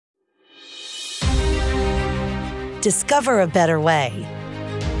Discover a better way.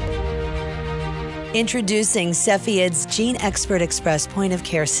 Introducing Cepheid's GeneXpert Express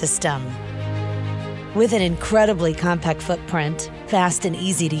point-of-care system. With an incredibly compact footprint, fast and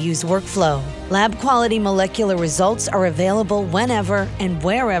easy-to-use workflow, lab-quality molecular results are available whenever and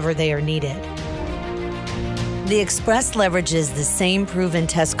wherever they are needed. The Express leverages the same proven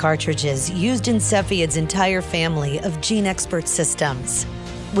test cartridges used in Cepheid's entire family of GeneXpert systems.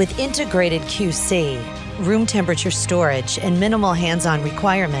 With integrated QC, room temperature storage, and minimal hands-on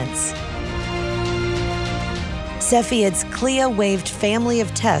requirements, Cepheid's CLIA waived family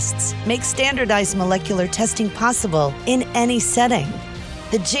of tests makes standardized molecular testing possible in any setting.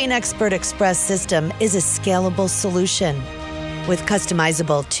 The GeneXpert Express system is a scalable solution with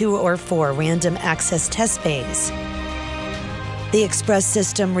customizable 2 or 4 random access test bays. The Express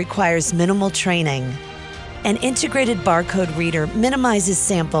system requires minimal training. An integrated barcode reader minimizes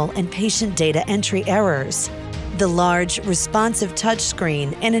sample and patient data entry errors. The large, responsive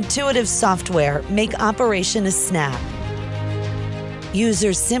touchscreen and intuitive software make operation a snap.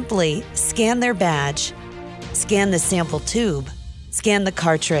 Users simply scan their badge, scan the sample tube, scan the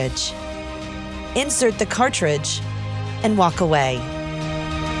cartridge, insert the cartridge, and walk away.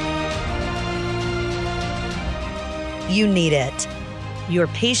 You need it. Your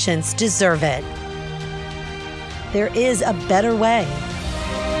patients deserve it. There is a better way.